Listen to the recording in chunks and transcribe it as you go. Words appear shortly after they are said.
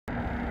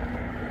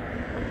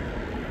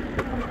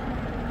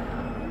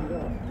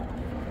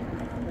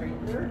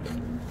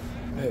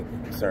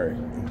shit. Sorry.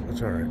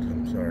 It's alright.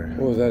 I'm sorry.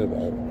 What was that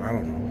about? I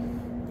don't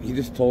know. He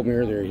just told me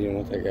earlier he didn't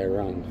want that guy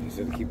around. He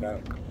said to keep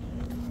out.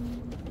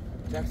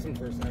 Text him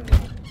first.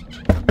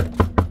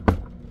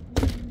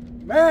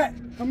 Matt,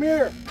 come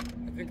here.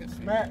 I think it's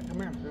Matt, come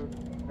here, dude.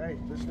 Hey,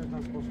 this is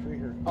not supposed to be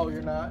here. Oh,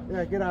 you're not?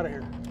 Yeah, get out of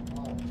here.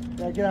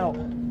 Yeah, get out.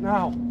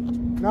 Now.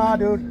 Nah,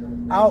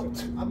 dude.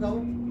 Out. I'm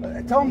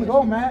going. Tell him to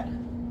go, Matt.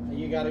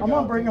 You gotta go. I'm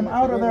gonna bring him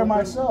out of there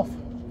myself.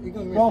 You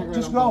gonna Go,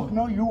 just go.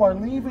 No, you are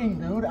leaving,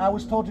 dude. I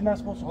was told you're not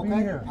supposed to be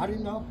here. I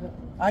didn't know.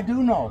 I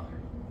do know.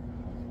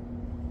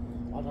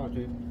 I'll talk to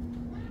you.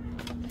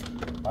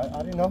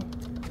 I didn't know.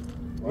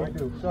 Well, I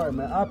do. Sorry,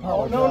 man. I Oh,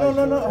 apologize.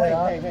 no.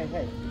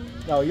 Hey.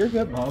 No, you're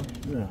good, Bob.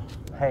 Yeah.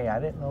 Hey, I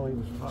didn't know he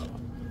was.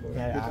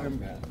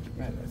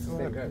 Matt, that's the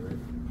same guy, right?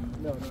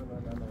 No.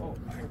 Oh,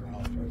 I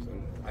apologize.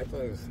 I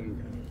thought it was the same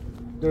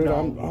guy. Dude,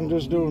 No. I'm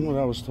just doing what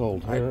I was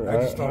told. I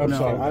just thought I'm no,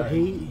 sorry.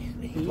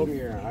 He told me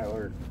you're in high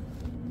alert.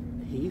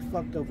 He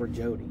fucked over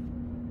Jody.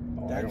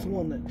 Oh, That's the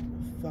one that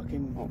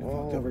fucking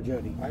fucked over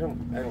Jody. I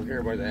don't care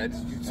about that.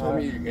 You told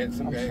me you had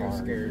some guy who was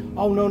scared.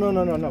 Oh, no.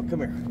 Come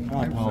here.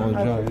 I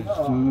apologize,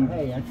 dude.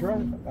 Hey, I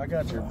tried. I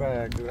got your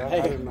bag, dude. I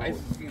Hey, didn't know. I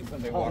seen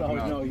somebody Oh, walking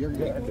out. no, you're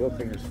good. Your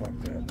fingers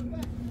fucked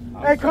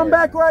up. Hey, come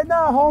back right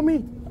now,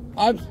 homie.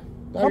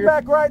 Come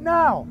back right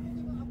now.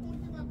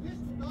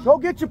 Go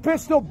get your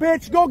pistol,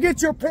 bitch. Go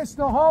get your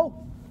pistol, hoe.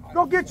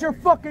 Go get your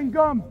fucking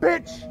gun,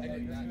 bitch.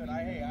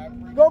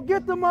 Go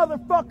get the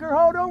motherfucker,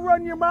 hoe. Don't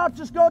run your mouth.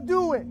 Just go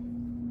do it.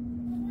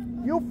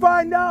 You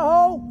find out,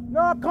 hoe.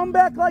 No, come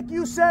back like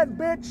you said,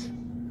 bitch.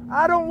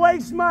 I don't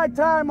waste my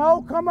time,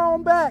 hoe. Come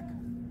on back.